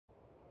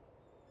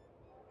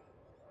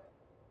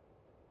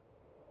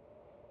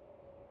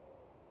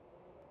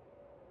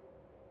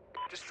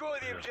Destroy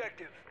the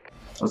objective.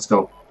 Let's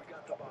go.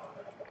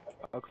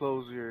 I'll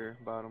close your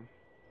bottom.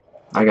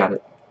 I got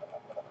it.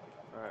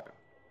 Alright.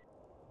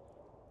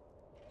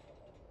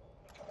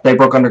 They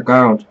broke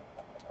underground.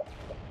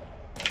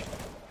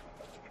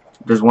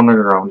 There's one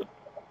underground.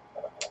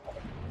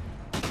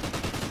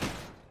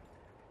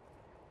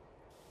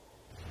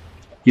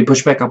 You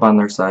push back up on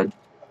their side.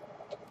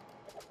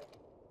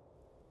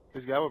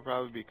 This guy would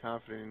probably be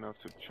confident enough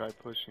to try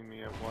pushing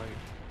me at white.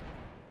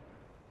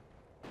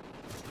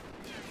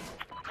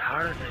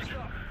 How did this?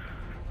 Oh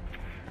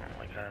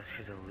my gosh,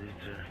 he's a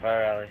loser.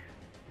 Fire alley.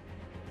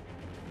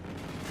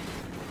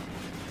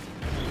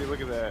 See,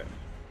 look at that.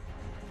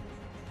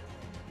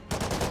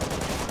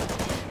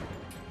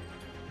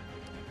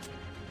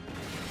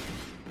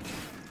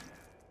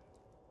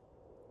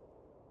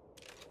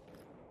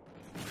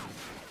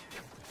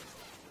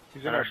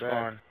 He's in our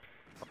back.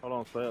 Hold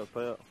on, stay up,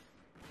 stay up.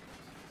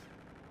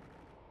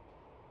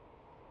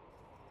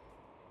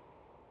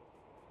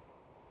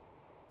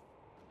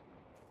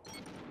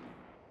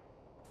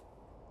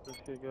 This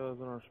kid goes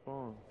in our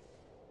spawn.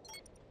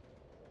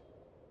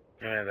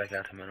 Yeah, back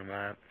out to middle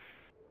map.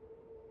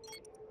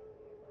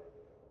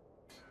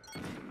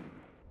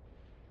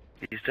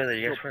 You still there?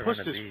 You guys were Push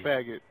on this the B.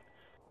 faggot.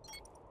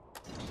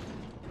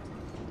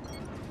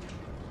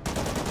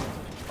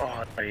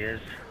 Oh, there he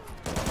is.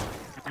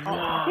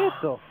 Get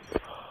the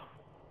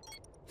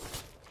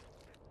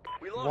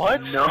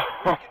What? No.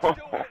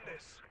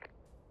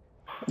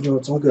 No,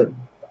 it's all good.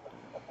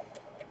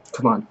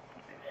 Come on.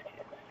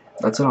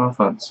 That's an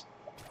offense.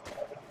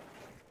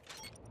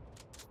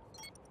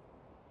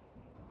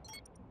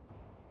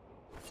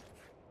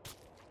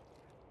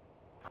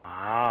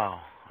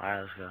 Wow.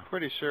 Alright, let's go.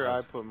 Pretty sure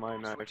I put my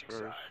knife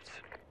first.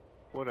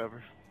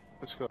 Whatever.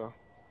 Let's go.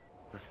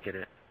 Let's get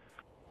it.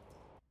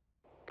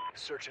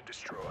 Search and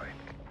destroy.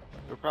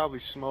 They'll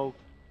probably smoke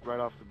right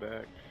off the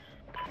back.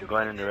 I'm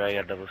going into red, I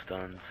got double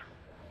stuns.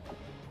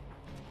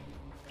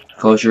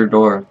 Close your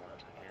door.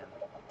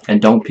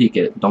 And don't peek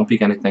it. Don't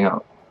peek anything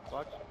out.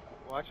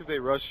 Watch if they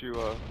rush you,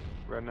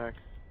 redneck.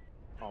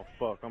 Oh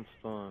fuck, I'm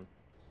stunned.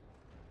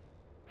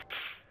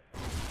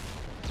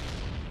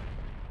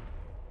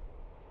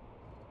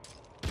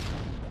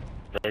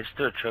 There's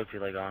still a trophy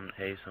like on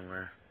A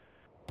somewhere.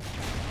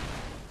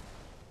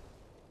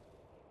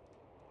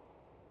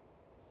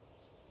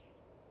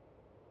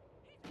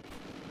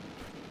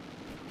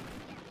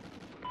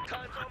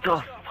 What the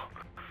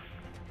fuck?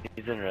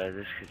 He's in red,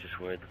 this kid just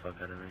worried the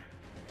fuck out of me.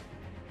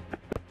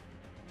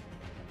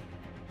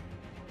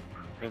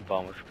 I think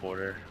bomb was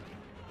Porter.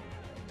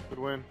 Good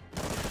win.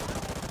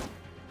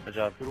 Good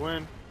job. Good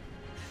win.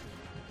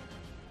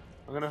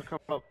 I'm gonna come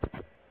up.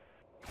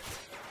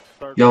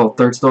 Yo,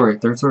 third story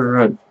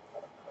red.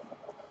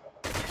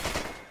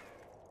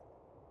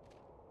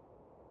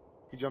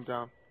 He jumped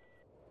down.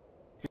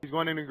 He's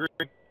going into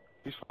green.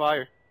 He's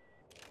fire.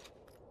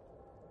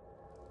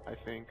 I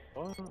think.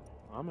 What?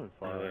 I'm in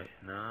Oh, fire. wait,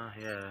 no,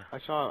 yeah. I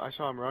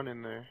saw him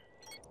running there.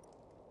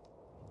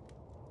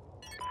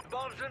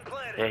 Bomb's been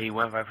planted. Yeah, he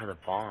went right for the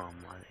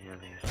bomb. I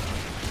think he's...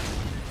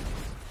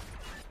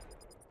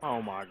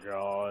 Oh my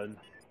god.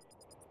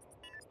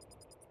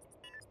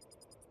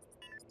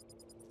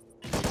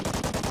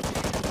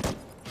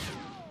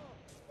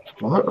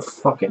 What a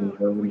fucking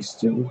release,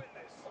 dude.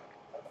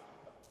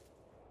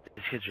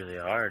 These kids really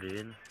are,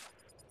 dude.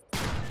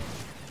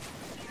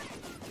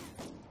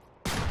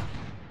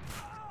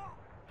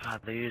 God,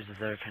 they used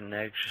their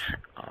connection.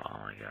 Oh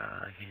my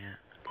god, I can't.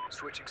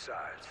 Switching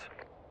sides.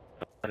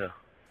 Gotta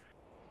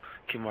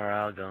keep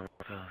morale going.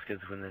 Let's get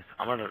to win this.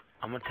 I'm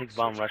gonna take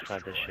bomb rush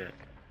at this shit.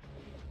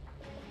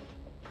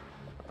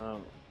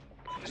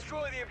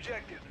 Destroy the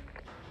objective.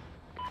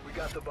 We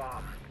got the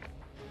bomb.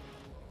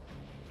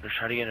 Let's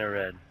try to get a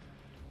red.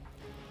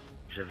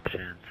 You have a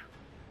chance.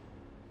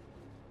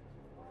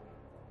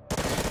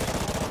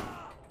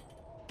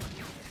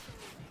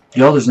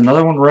 Yo, there's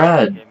another one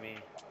red. Get me.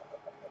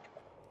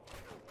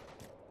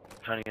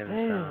 I'm trying to get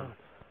this down.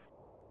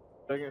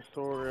 Second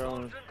story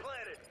Owens.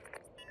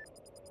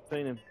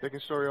 Seen him.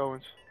 Second story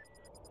Owens.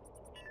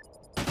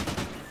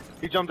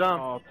 He jumped down.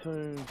 Oh,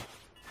 tunes.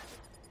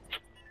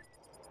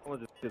 I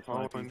want to just get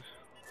Owens. sniping.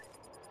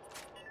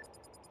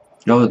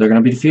 Yo, they're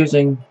gonna be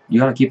defusing. You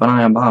gotta keep an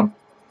eye on bomb.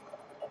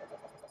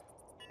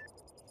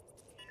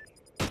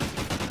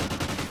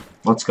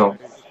 Let's go.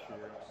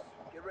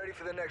 Get ready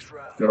for the next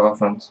round. Good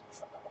offense.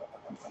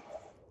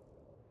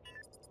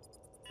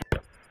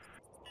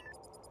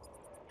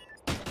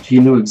 He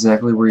knew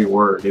exactly where you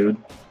were, dude.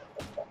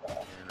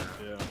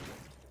 Yeah.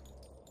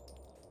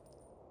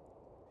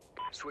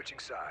 Switching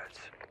sides.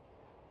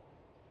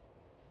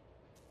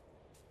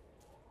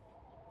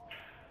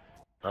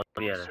 Oh,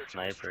 he had a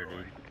sniper,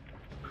 dude.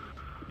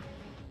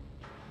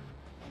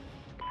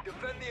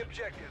 Defend the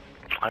objective.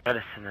 I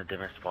gotta send a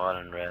different spot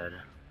on red.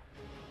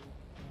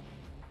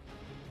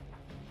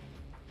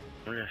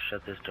 I'm gonna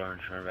shut this door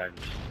and turn back and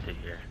just sit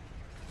here.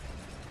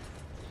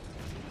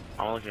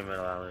 I'm looking at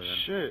middle alley then.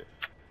 Shit.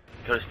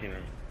 Go to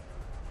teammate.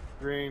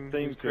 Green.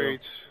 Same These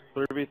crates.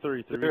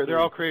 3v3. They're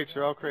all crates.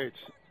 They're all crates.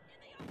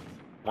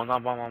 One's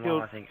on bomb,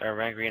 Killed. I think. Or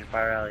ran green,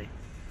 fire alley.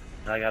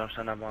 I got him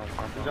stunned on bomb.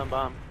 He's on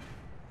bomb.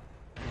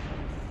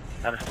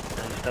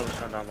 He's still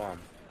stunned on bomb.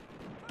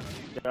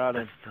 Got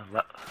him.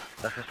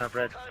 Left us up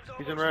red.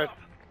 He's in red.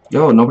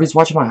 Yo, nobody's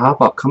watching my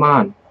hop up. Come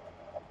on.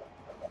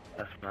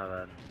 That's my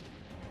bad.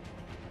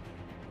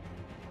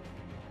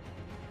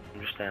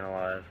 I'm just staying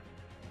alive.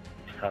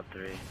 He's top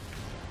 3.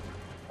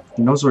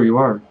 He knows where you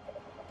are.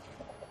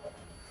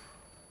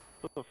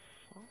 What the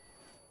fuck?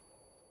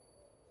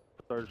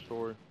 Third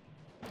story.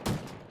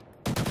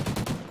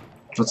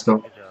 Let's go.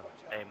 Good job.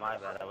 Hey, my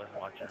bad. I wasn't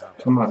watching him.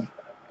 Come on.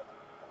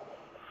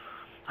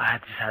 I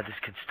just had this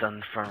kid stunned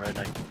in front red.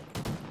 Like,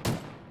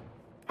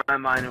 my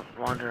mind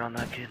wandered on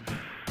that kid.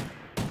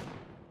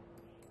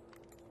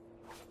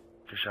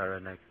 Just shot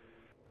redneck.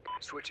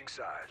 Switching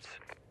sides.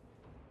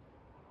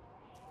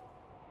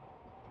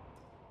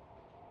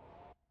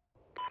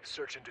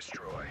 Search and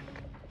destroy.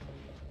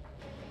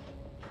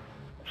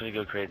 I'm gonna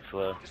go create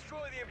slow.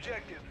 Destroy the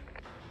objective.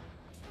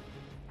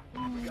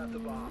 We got the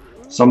bomb.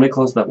 Somebody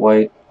close that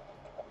white.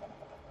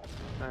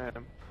 I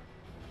am.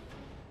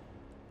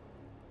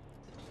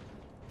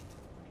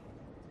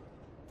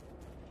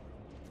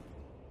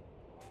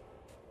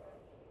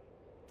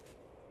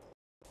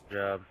 Good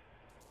job.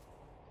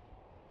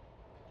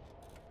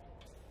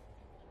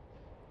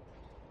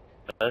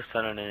 Let's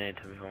send an innate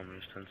to me home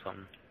and just send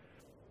something.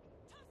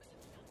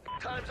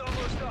 Time's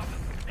almost up.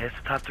 Hey, it's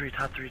the top 3,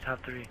 top 3,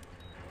 top 3.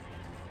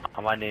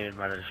 Oh, my name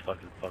might have just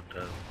fucking fucked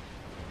up.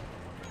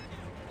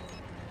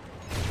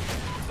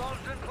 Bomb's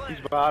been planted.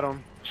 He's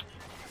bottom.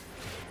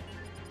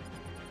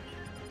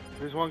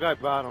 There's one guy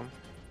bottom.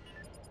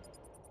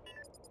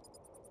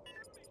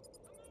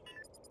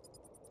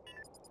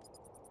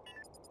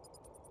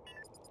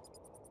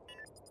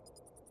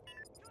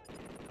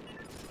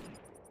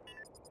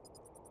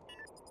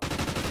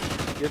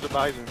 He has a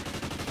Bison.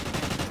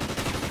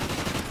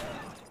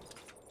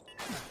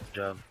 Good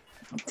job.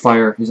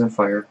 Fire. He's on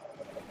fire.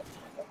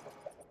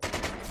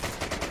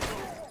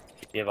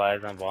 You have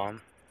eyes on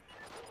bomb?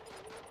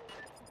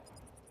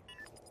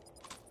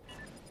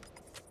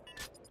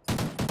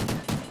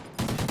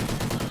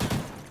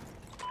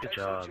 Good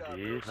job,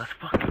 dude. Let's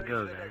fucking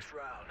go, guys. Next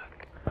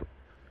round.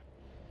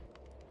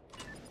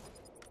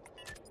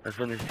 Let's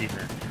win this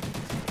defense.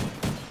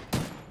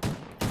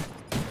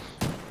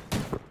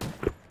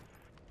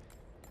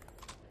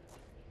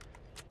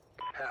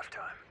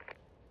 Halftime.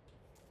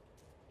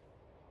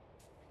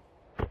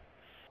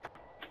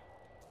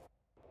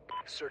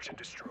 Search and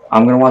destroy.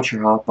 I'm gonna watch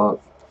your hop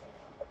up.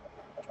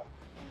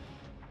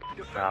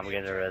 Nah, I'm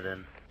getting the red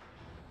in.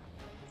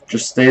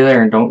 Just stay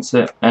there and don't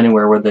sit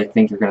anywhere where they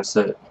think you're gonna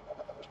sit.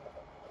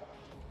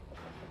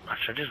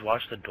 Should I just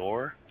watch the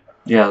door?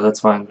 Yeah, that's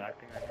fine. That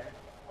thing right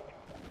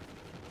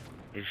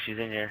here? She's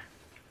in here.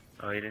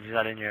 Oh, he's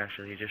not in here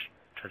actually. He just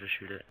tried to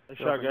shoot it. They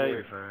shot gate.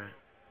 Wait for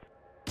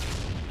it.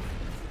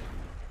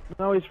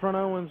 No, he's front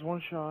Owens. One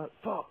shot.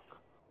 Fuck.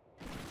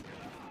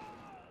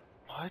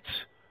 What?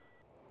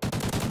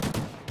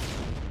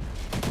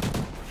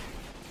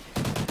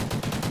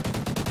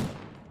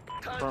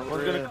 Front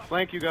One's red. gonna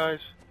flank you guys.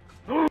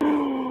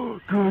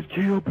 Good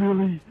kill,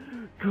 Billy.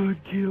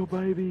 Good kill,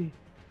 baby.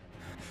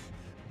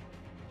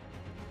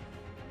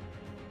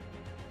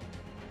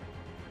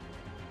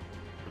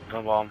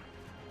 No bomb.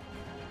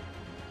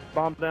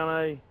 Bomb down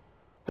A.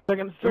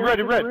 Second, You're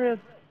ready, second red.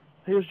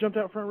 He just jumped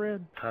out front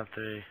red. Top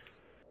 3.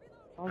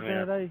 Bomb's Come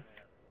here. down at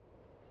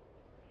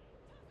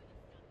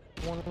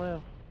A. One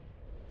left.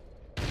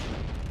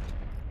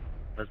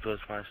 Let's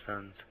boost my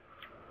stuns.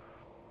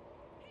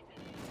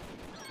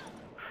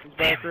 He's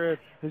back red.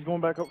 He's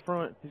going back up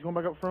front. He's going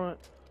back up front.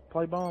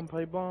 Play bomb.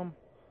 Play bomb.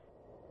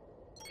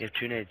 You have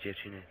 2 nades. You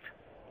have 2 nades.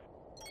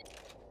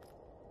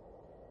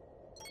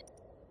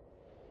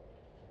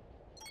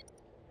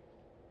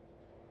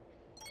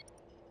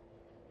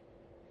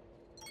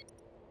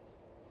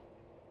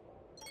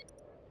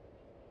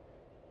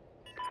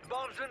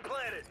 Bomb's been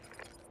planted.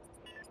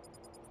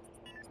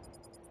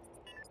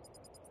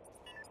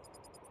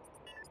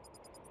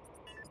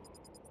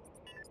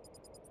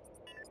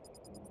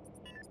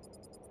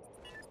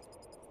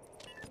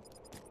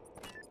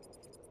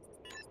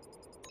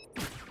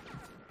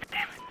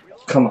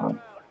 Come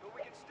on. But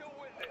we can still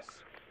win this.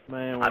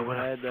 Man, I we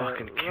would've had that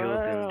fucking killed him,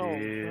 round.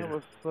 dude. That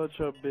was such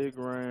a big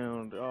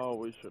round. Oh,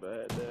 we should have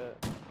had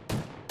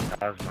that.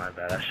 That was my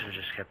bad. I should have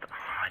just kept. Oh,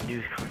 I knew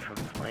he was coming from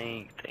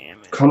flank. Damn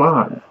it. Come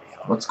on.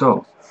 Let's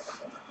go.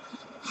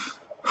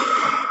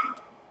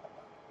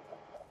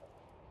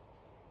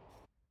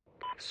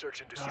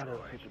 Search and God, that destroy.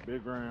 was such a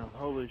big round.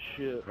 Holy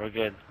shit. We're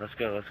good. Let's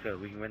go. Let's go.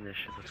 We can win this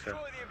shit. Let's go.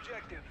 Destroy the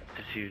objective.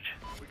 It's huge.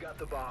 We got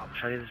the bomb.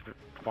 Try to get this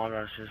bomb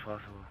down as soon as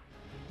possible.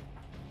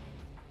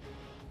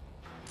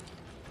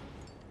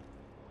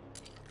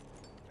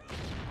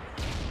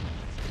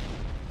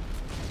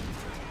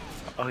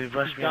 Oh, he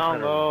rushed me Down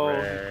from low.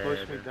 red. He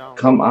pushed me down.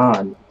 Come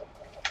on.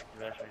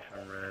 He rushed me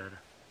from red.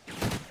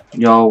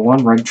 Yo,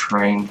 one red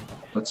train.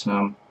 That's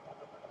him.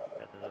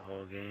 After the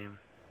whole game.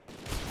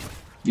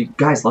 You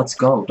guys, let's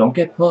go. Don't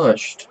get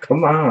pushed.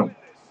 Come on.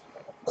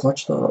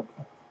 Clutched up.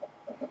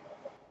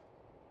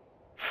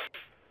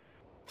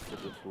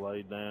 just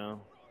laid down.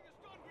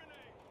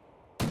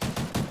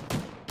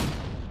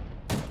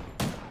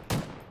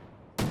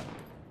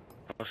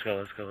 Let's go,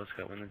 let's go, let's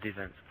go. Win the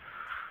defense.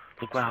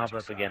 Look my hop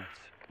up again.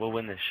 We'll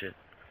win this shit.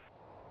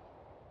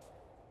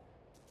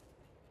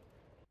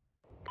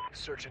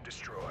 Search and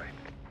destroy.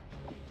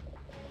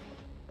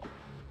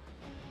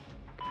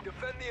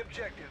 Defend the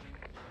objective.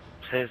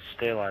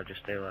 Stay alive,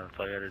 just stay alive. That's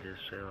all I gotta do is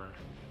stay alive.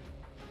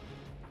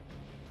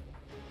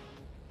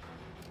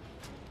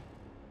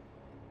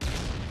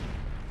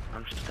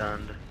 I'm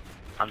stunned.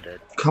 I'm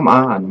dead. Come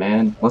on,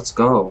 man. Let's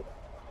go.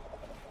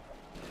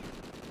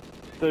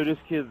 Dude, this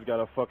kid's got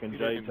a fucking You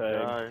J didn't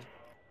tag. die.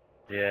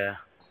 Yeah.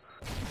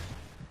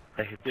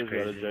 That kid's Kid's got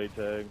a crazy. J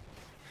tag.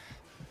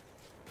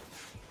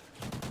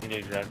 You knew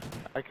exactly.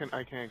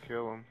 I can't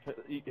kill him.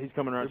 He's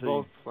coming right They're to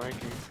both you.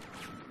 flanking.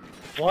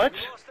 What? We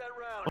lost that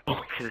round.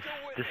 Oh,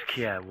 this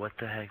kid, what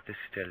the heck? This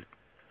kid.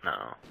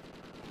 No.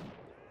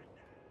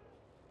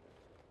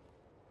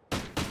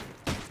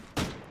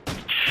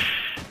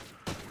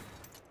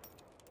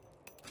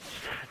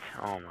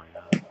 Oh my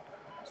god.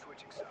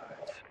 Switching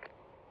sides.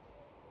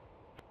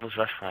 Let's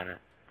rush find it.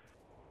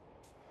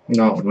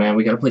 No, man.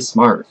 We gotta play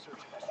smart. Search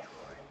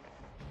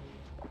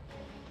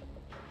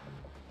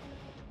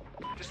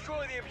and destroy.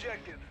 Destroy the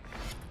objective.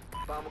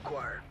 Bomb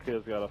acquired.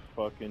 Kid's got a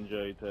fucking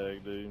J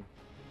tag, dude.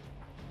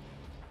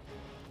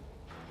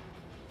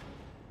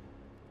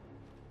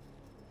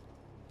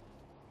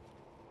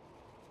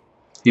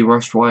 He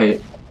rushed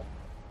white.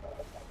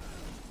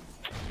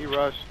 He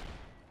rushed.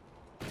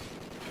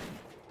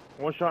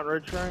 One shot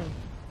red train.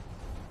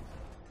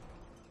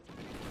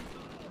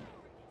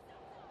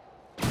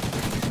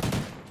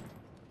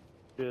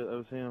 Shit, that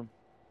was him.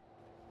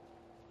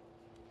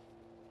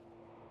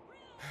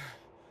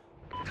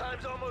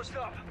 Time's almost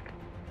up.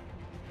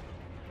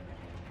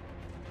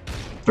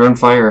 They're on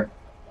fire.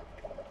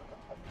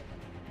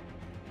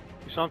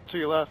 You saw him to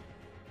your left.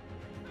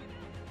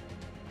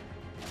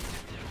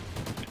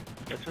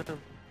 That's him.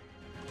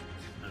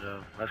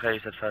 That's why you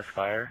said fast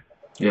fire.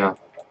 Yeah.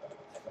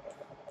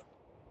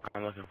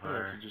 I'm looking Yeah, for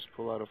her. you just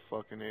pull out a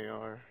fucking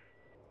AR.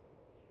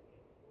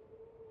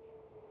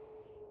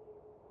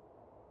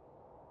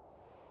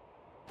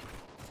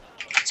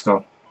 Let's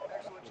go.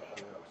 Excellent job.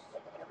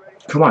 Get ready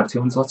for Come on,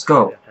 Tunes. Let's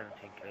go. Yeah,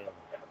 17 kills.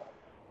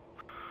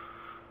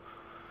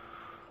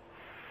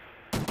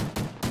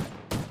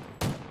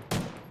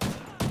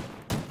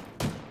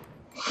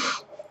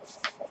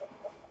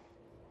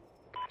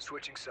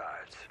 switching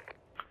sides.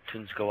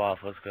 Tunes go off,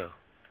 let's go.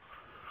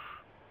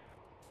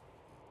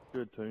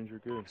 Good, Tunes, you're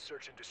good.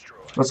 Search and destroy.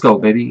 Let's go,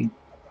 baby.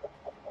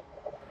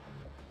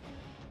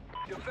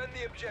 Defend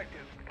the objective.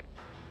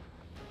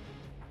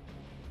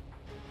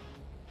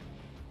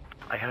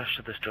 I gotta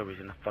shut this door, he's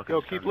gonna fucking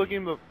Yo, stun keep me.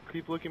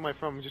 looking my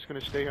front. I'm just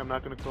gonna stay here. I'm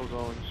not gonna close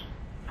orange.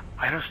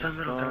 I don't stun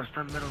middle, Stun. don't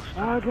stun middle,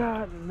 I stun.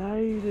 got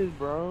naded,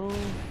 bro.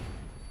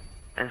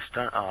 And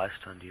stun, oh, I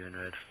stunned you in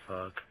red,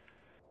 fuck.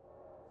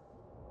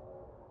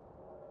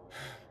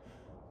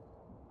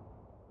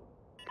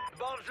 The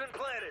bomb's been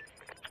planted.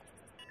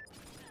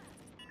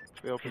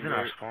 They open He's in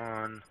our gate.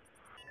 spawn.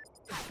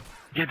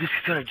 Yeah, this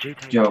is got a J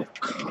tank. Yo.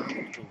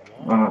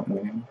 Oh,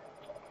 man.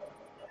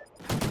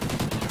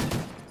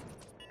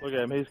 Look at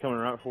him, he's coming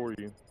right for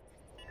you.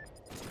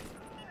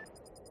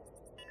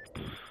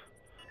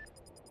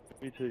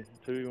 Me too.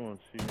 2v1,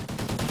 shoot.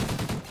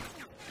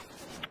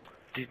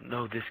 Dude,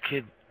 no, this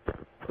kid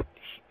he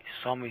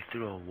saw me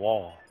through a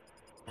wall.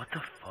 What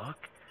the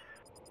fuck?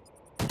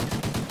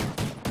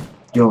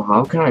 Yo,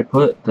 how can I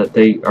put that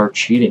they are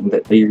cheating,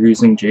 that they're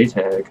using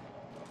JTAG?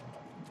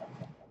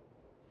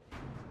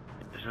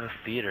 There's no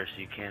theater, so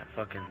you can't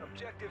fucking...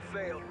 Objective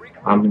failed.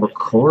 I'm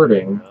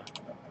recording.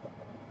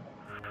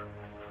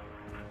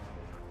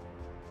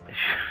 If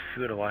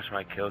you would've watched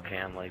my kill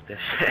cam like this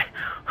shit.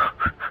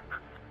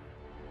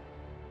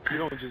 You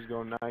don't just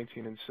go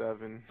 19 and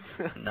 7.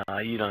 Nah,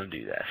 you don't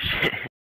do that shit.